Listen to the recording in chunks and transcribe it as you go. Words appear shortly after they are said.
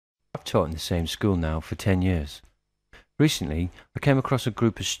taught in the same school now for 10 years. Recently, I came across a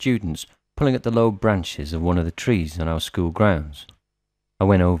group of students pulling at the low branches of one of the trees on our school grounds. I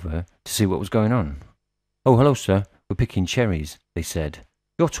went over to see what was going on. "Oh, hello, sir. We're picking cherries," they said.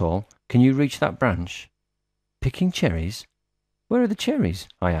 "You're tall. Can you reach that branch?" "Picking cherries? Where are the cherries?"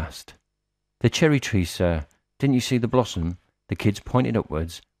 I asked. "The cherry tree, sir. Didn't you see the blossom?" The kids pointed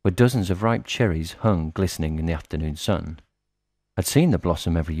upwards, where dozens of ripe cherries hung glistening in the afternoon sun. I'd seen the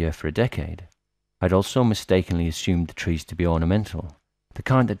blossom every year for a decade. I'd also mistakenly assumed the trees to be ornamental, the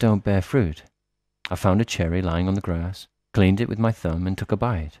kind that don't bear fruit. I found a cherry lying on the grass, cleaned it with my thumb, and took a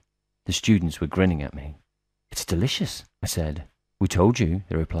bite. The students were grinning at me. "It's delicious," I said. "We told you,"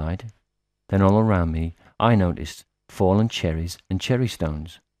 they replied. Then all around me, I noticed fallen cherries and cherry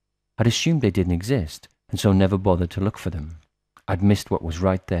stones. I'd assumed they didn't exist, and so never bothered to look for them. I'd missed what was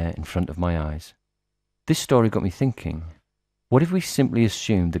right there in front of my eyes. This story got me thinking, what if we simply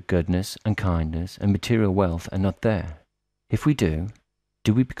assume that goodness and kindness and material wealth are not there? If we do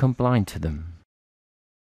we become blind to them?